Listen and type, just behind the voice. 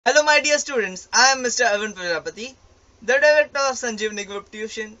Hello my dear students, I am Mr. Evan Prajapati, the director of Sanjeevani Group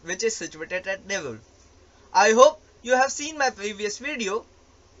Tuition which is situated at Devul. I hope you have seen my previous video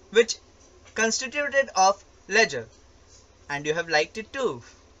which constituted of ledger and you have liked it too.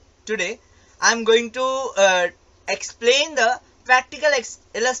 Today I am going to explain the practical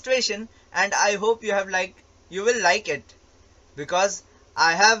illustration and I hope you will like it because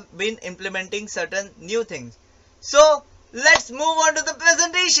I have been implementing certain new things. So let's move on to the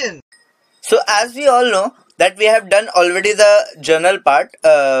presentation. So as we all know that we have done already the journal part,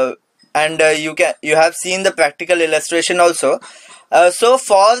 and you have seen the practical illustration also. So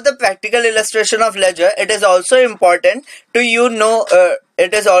for the practical illustration of ledger, it is also important to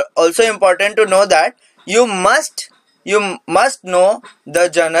also important to know that you must know the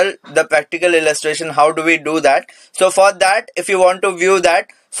journal, the practical illustration. How do we do that? So for that, if you want to view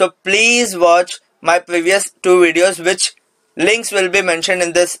that, so please watch my previous two videos, which links will be mentioned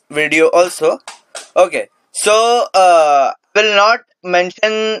in this video also. Okay, so will not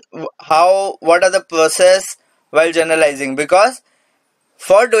mention what are the process while generalizing, because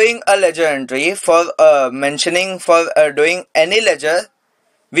for doing a ledger entry, for doing any ledger,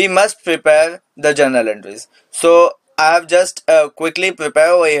 we must prepare the journal entries. So I have just quickly prepared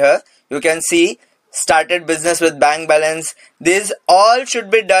over here. You can see started business with bank balance. These all should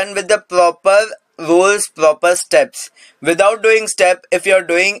be done with the proper rules, proper steps. Without doing step, if you are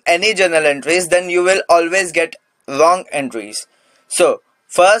doing any journal entries, then you will always get wrong entries. So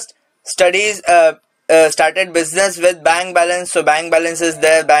first, studies started business with bank balance. So bank balance is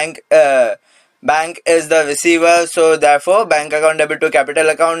there. Bank is the receiver, so therefore bank account debit to capital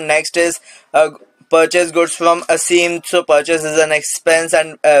account. Next is purchase goods from Asim, so purchase is an expense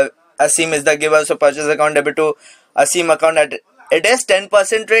and Asim is the giver, so purchase account debit to Asim account. It is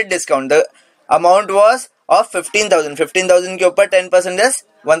 10% trade discount. The amount was of 15,000. 15,000 ke upar 10% is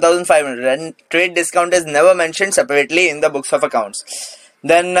 1,500, and trade discount is never mentioned separately in the books of accounts.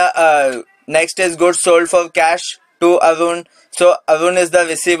 Then next is goods sold for cash to Arun. So Arun is the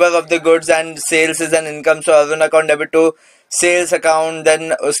receiver of the goods and sales is an income. So Arun account debit to sales account.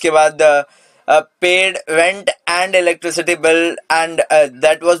 Then uske baad paid rent and electricity bill, and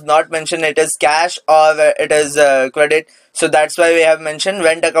that was not mentioned. It is cash or it is credit. So that's why we have mentioned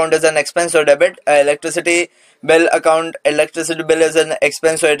rent account is an expense, so debit. Electricity bill is an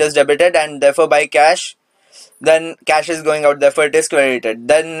expense, so it is debited, and therefore by cash, then cash is going out, therefore it is credited.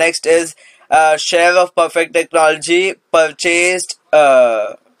 Then next is share of perfect technology purchased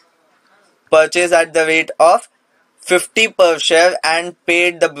at the rate of 50 per share and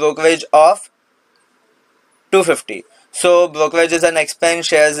paid the brokerage of 250. So brokerage is an expense,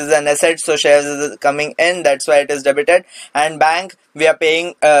 shares is an asset, so shares is coming in, that's why it is debited. And bank, we are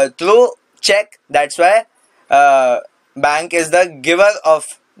paying through check, that's why bank is the giver of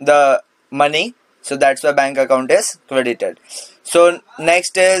the money, so that's why bank account is credited. So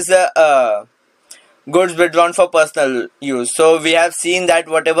next is goods withdrawn for personal use. So we have seen that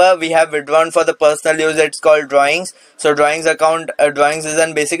whatever we have withdrawn for the personal use, it's called drawings. So drawings account, drawings is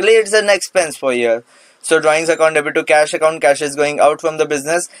basically it's an expense for year. So drawings account debit to cash account, cash is going out from the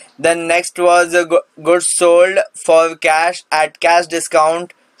business. Then next was goods sold for cash at cash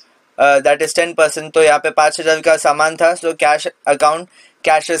discount, that is 10%. तो यहाँ पे 5,000 का सामान था, so cash account,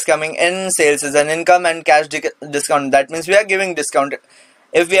 cash is coming in, sales is an income, and cash discount, that means we are giving discount.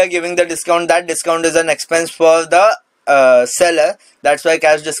 If we are giving the discount, that discount is an expense for the seller, that's why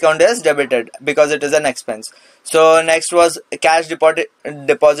cash discount is debited, because it is an expense. So next was cash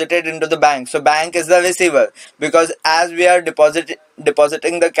deposited into the bank. So bank is the receiver, because as we are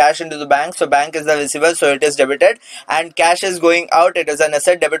depositing the cash into the bank, so bank is the receiver, so it is debited, and cash is going out, it is an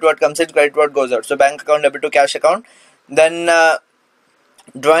asset. Debit what comes in, credit what goes out. So bank account debit to cash account. Then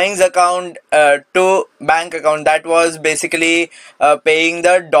drawings account to bank account, that was basically paying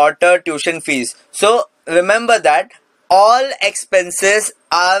the daughter tuition fees. So remember that all expenses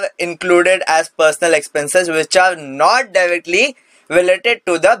are included as personal expenses which are not directly related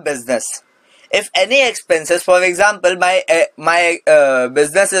to the business. If any expenses, for example, my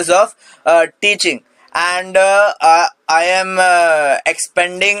business is of teaching, and I am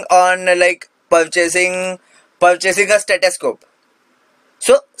expending on like purchasing a stethoscope.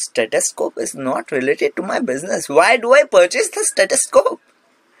 So stethoscope is not related to my business. Why do I purchase the stethoscope?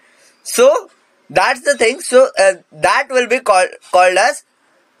 So that's the thing. So that will be called as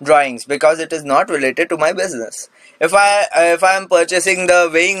drawings, because it is not related to my business. If I am purchasing the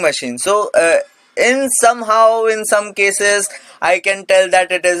weighing machine, so in some cases I can tell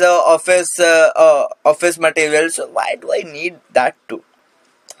that it is a office material. So why do I need that too?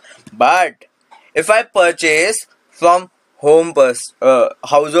 But if I purchase from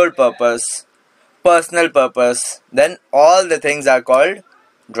household purpose, personal purpose, then all the things are called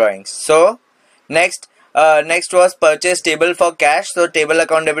drawings. So next was purchase table for cash, so table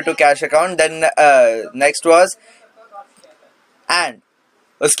account debit to cash account. Then next was, and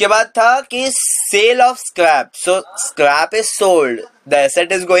उसके बाद था कि sale of scrap, so scrap is sold, the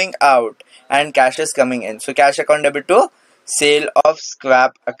asset is going out and cash is coming in, so cash account debit to sale of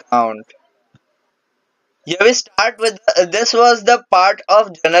scrap account. Here we start with this was the part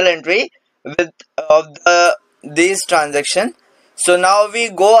of journal entry with of the these transaction. So now we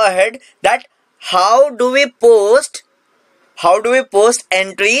go ahead that how do we post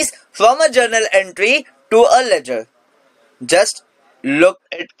entries from a journal entry to a ledger. Just look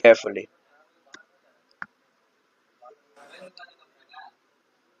it carefully.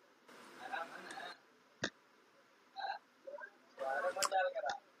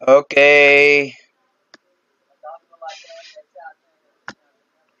 Okay.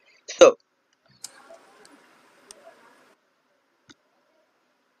 So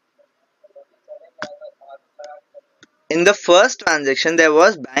in the first transaction there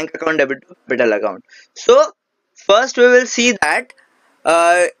was bank account debit to capital account. So first we will see that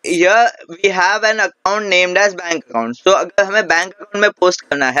here we have an account named as bank account. So अगर हमें bank account में post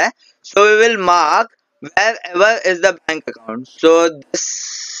करना है, so we will mark wherever is the bank account. So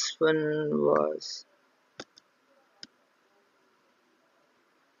this one was,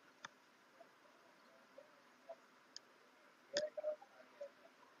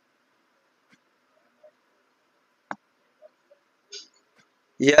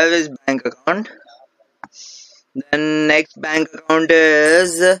 here is bank account. Then next bank account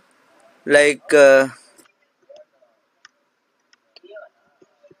is like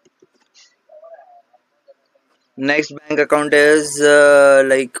next bank account is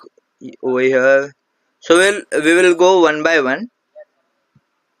like over here. So we will go one by one.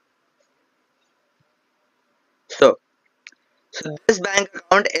 So this bank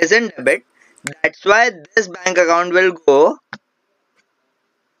account is in debit. That's why this bank account will go.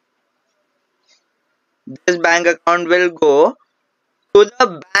 This bank account will go to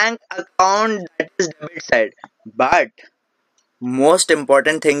the bank account that is debit side. But most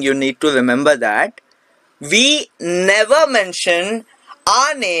important thing you need to remember that we never mention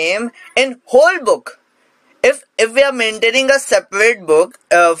our name in whole book. If we are maintaining a separate book,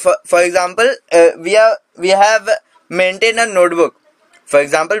 for example, we have maintained a notebook. For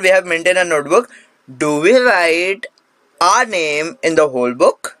example, we have maintained a notebook. Do we write our name in the whole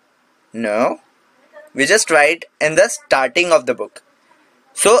book? No. We just write in the starting of the book.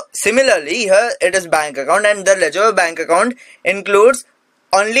 So similarly, here it is bank account, and the ledger of bank account includes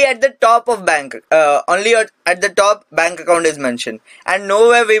only at the top of only at the top bank account is mentioned, and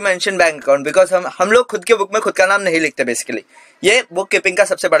nowhere we mention bank account because हम लोग खुद के book में खुद का नाम नहीं लिखते बेसिकली. ये बुक कीपिंग का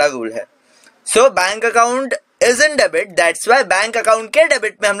सबसे बड़ा रूल है. So bank account is in debit, that's why bank account के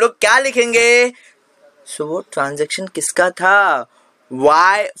डेबिट में हम लोग क्या लिखेंगे? So वो ट्रांजेक्शन किसका था?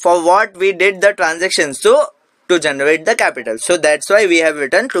 Why, for what we did the transaction? So to generate the capital. So that's why we have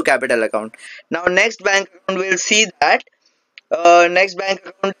written to capital account. Now next bank account we'll see that next bank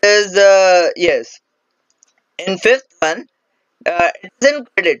account is yes, in fifth one it is in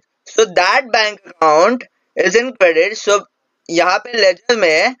credit. So that bank account is in credit. So यहाँ पे ledger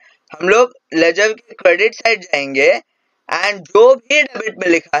में हम लोग ledger के credit side जाएंगे and जो भी debit में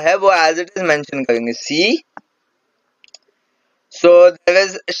लिखा है वो as it is mention करेंगे. See, so there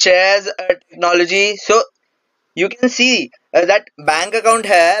is shares technology. So you can see that bank account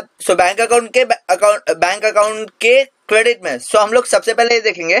है. सो बैंक अकाउंट के क्रेडिट में सो हम लोग सबसे पहले ये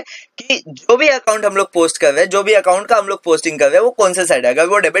देखेंगे कि जो भी अकाउंट हम लोग पोस्ट कर रहे हैं, जो भी अकाउंट का हम लोग पोस्टिंग कर रहे हैं, वो कौन से साइड है. अगर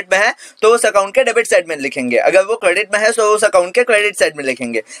वो डेबिट में है तो उस अकाउंट के डेबिट साइड में लिखेंगे. अगर वो क्रेडिट में है तो उस अकाउंट के क्रेडिट साइड में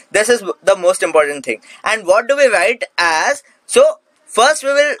लिखेंगे. This is the most important thing. And what do we write as? So first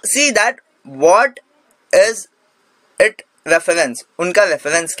we will see that what is it reference, उनका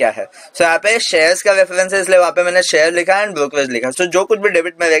रेफरेंस क्या है. सो यहाँ पे शेयर्स का रेफरेंस है, इसलिए वहां पे मैंने शेयर लिखा एंड ब्रोकरेज लिखा. सो जो कुछ भी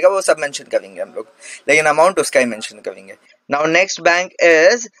डेबिट में रहेगा वो सब मेंशन करेंगे हम लोग, लेकिन अमाउंट उसका ही मेंशन करेंगे. Now next bank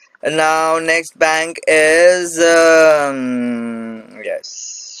is yes,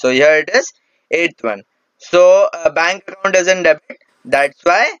 so here it is eighth one. So bank account is in debit, that's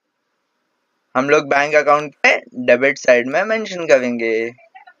why हम लोग बैंक अकाउंट पे डेबिट साइड में मेंशन करेंगे.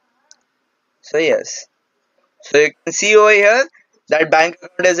 So yes, so you can see over here that bank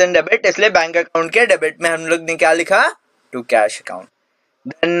account is in debit, इसलिए bank account के debit में हम लोग ने क्या लिखा? To cash account.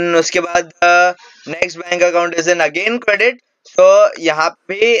 देन उसके बाद next bank account is in again credit. सो यहाँ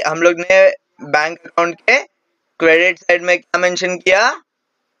पे हम लोग ने बैंक अकाउंट के क्रेडिट साइड में क्या मेंशन किया?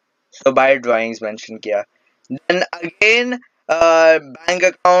 सो बाय ड्राइंग्स मेंशन किया. Then again, bank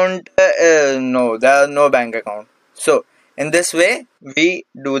account, no, there are no bank account. So in this way we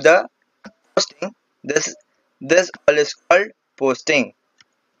do the posting. This all is called posting.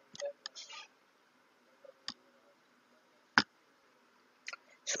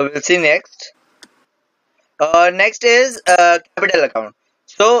 So we'll see next. Next is capital account.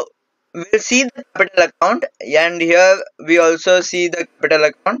 So we'll see the capital account, and here we also see the capital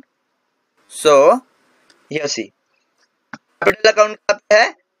account. So here see capital account कब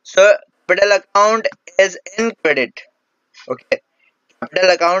है? So capital account is in credit. Okay, capital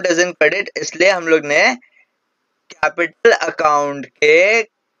account is in credit, इसलिए हम लोग ने capital account के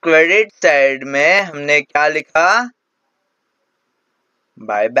credit side में हमने क्या लिखा?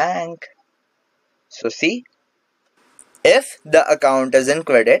 By bank. So see, if the account is in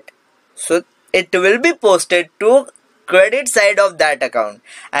credit, so it will be posted to credit side of that account,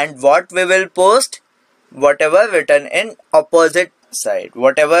 and what we will post, whatever written in opposite side,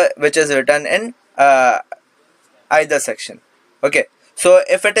 whatever which is written in either section. Okay, so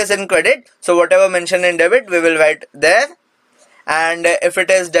if it is in credit, so whatever mentioned in debit we will write there, and if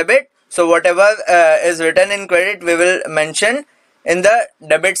it is debit, so whatever is written in credit we will mention in the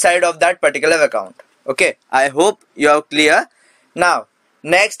debit side of that particular account. Okay, I hope you are clear. Now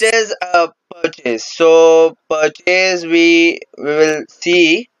next is purchase. So purchase we will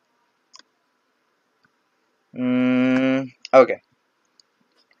see. Okay,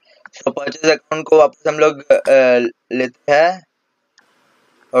 so purchase account को वापस हम लोग लेते हैं.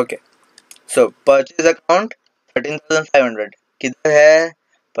 Okay, so purchase account 13,500 किधर है?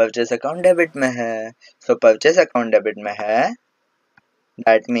 Purchase account debit में है. So purchase account debit में है.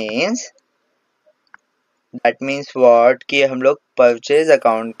 That means what कि हम लोग purchase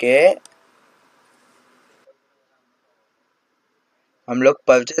account के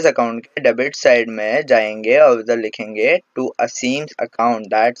डेबिट साइड में जाएंगे और उधर लिखेंगे टू असीम्स अकाउंट.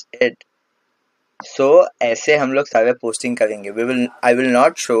 That's it. सो ऐसे हम लोग सारे पोस्टिंग करेंगे. I will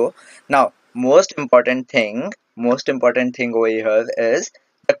not show. Now most important thing over here is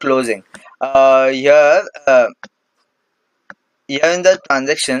the closing. Here in the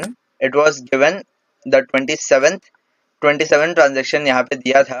transaction it was given the 27 transaction यहाँ पे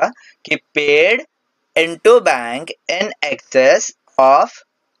दिया था कि paid into bank in excess of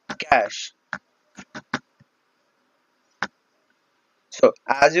cash. So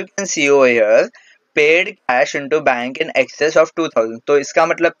as you can see over here, paid cash into bank in excess of 2000. तो इसका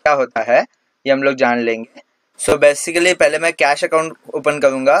मतलब क्या होता है ये हम लोग जान लेंगे. So basically पहले मैं कैश अकाउंट ओपन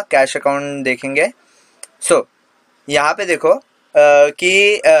करूंगा, कैश अकाउंट देखेंगे. So यहाँ पे देखो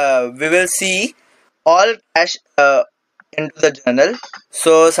कि we will see all cash into the journal.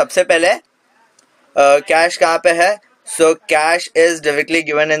 So सबसे पहले कैश कहाँ पे है? So cash is directly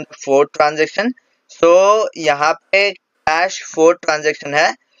given in fourth transaction. सो यहाँ पे कैश फोर्थ ट्रांजेक्शन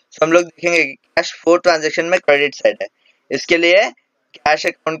है. सो हम लोग देखेंगे कि कैश फोर्थ ट्रांजेक्शन में क्रेडिट साइड है. इसके लिए कैश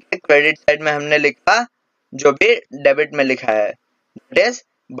अकाउंट के क्रेडिट साइड में हमने लिखा जो भी डेबिट में लिखा है, that is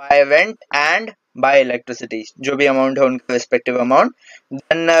by rent and bye electricity, जो भी अमाउंट है उनका respective amount.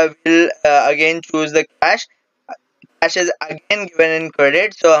 Then will again choose the cash. Cash is again given in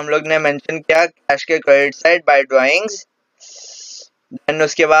credit. सो हम लोग ने मेंशन किया कैश के credit side by drawings. Then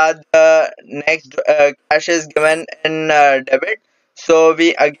उसके बाद next cash is given in debit. So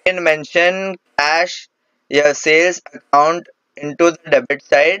we again mention cash या sales account into the debit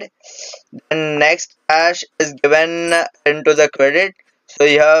side. Then next cash is given into the credit. So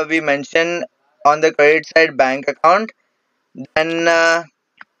here we mention on the credit side bank account. Then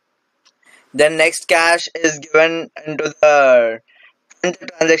next cash is given into the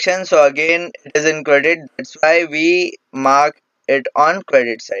transaction. So again it is in credit. That's why we mark it on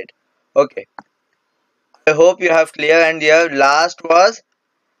credit side. Okay. I hope you have clear. And here last was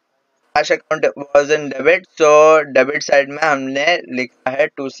cash account was in debit. So debit side में हमने लिखा है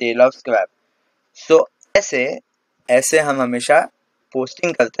to cell of scrap. सो ऐसे हम हमेशा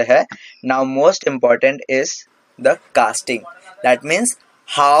posting करते हैं. Now most important is the casting. That means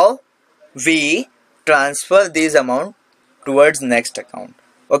how we transfer this amount towards next account.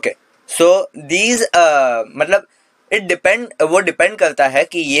 Okay, so these मतलब वो डिपेंड करता है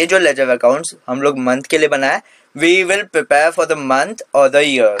कि ये जो लेजर अकाउंट्स हम लोग मंथ के लिए बनाए, we will prepare for the month और the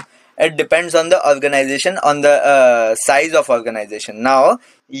year. It depends on the organization, on the size of organization. Now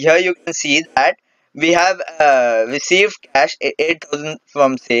here you can see that we have received cash 8,000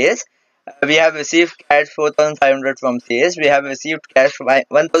 from sales. We have received cash 4,500 from sales. We have received cash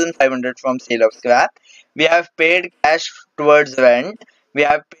 1,500 from sale of scrap. We have paid cash towards rent. we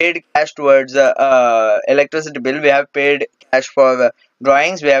have paid cash towards electricity bill, we have paid cash for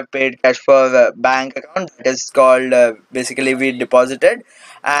drawings, we have paid cash for bank account, that is called basically we deposited,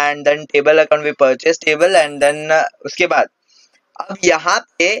 and then table account we purchased table, and then उसके बाद अब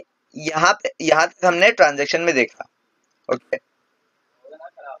यहाँ तक हमने transaction में देखा. Okay,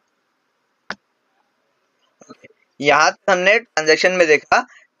 यहाँ तक हमने ट्रांजेक्शन में देखा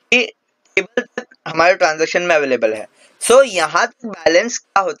कि टेबल तक हमारे ट्रांजेक्शन में अवेलेबल है. सो यहाँ तक बैलेंस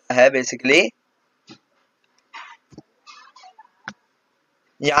क्या होता है बेसिकली,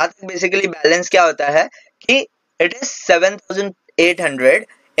 यहाँ तक बेसिकली बैलेंस क्या होता है कि it is 7,800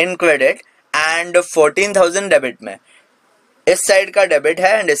 in credit and 14,000 debit में. इस साइड का डेबिट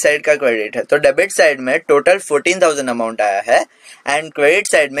है एंड इस साइड का क्रेडिट है. तो डेबिट साइड में टोटल 14,000 अमाउंट आया है एंड क्रेडिट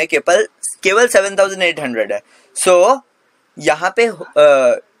साइड में केवल 7,800 है. सो यहाँ पे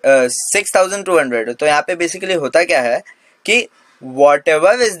 6,200. तो यहाँ पे बेसिकली होता क्या है कि what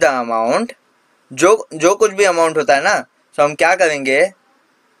ever is the amount, जो कुछ भी अमाउंट होता है ना, सो हम क्या करेंगे,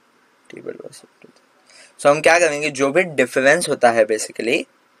 सो हम क्या करेंगे, जो भी डिफरेंस होता है बेसिकली,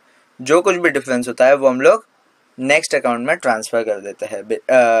 जो कुछ भी डिफरेंस होता है वो हम लोग नेक्स्ट अकाउंट में ट्रांसफर कर देते हैं.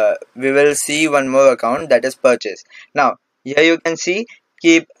 We will see one more account that is purchase. Now here you can see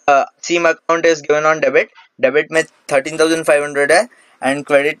कि सीम account is given on debit में 13,500 है एंड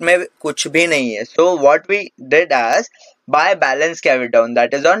क्रेडिट में कुछ भी नहीं है. So what we did as by balance carried down,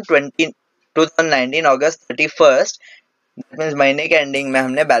 that is on 2019 August 31st. That means महीने के एंडिंग में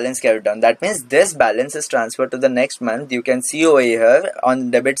हमने balance carried down. That means this balance is transferred to the next month. You can see over here on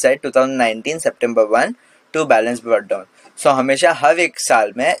debit side 2019 September 1 to balance brought down. So हमेशा हर एक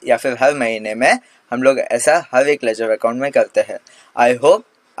साल में या फिर हर महीने में हम लोग ऐसा हर एक लेजर अकाउंट में करते हैं. I hope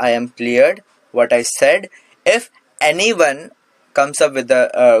I am cleared what I said. If anyone comes up with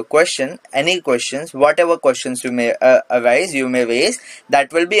a question, any questions, whatever questions you may arise, you may raise,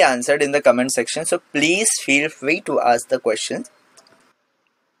 that will be answered in the comment section. So please feel free to ask the questions.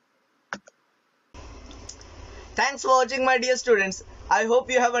 Thanks for watching, my dear students. I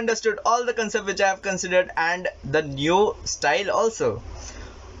hope you have understood all the concepts which I have considered and the new style also.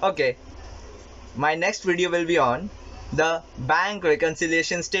 Okay, my next video will be on the bank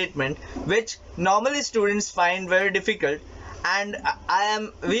reconciliation statement, which normally students find very difficult, and I am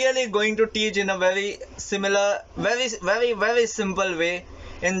really going to teach in a very similar, very simple way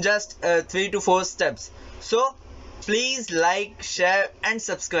in just 3 to 4 steps. So please like, share and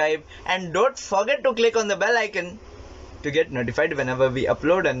subscribe, and don't forget to click on the bell icon to get notified whenever we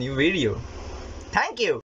upload a new video. Thank you.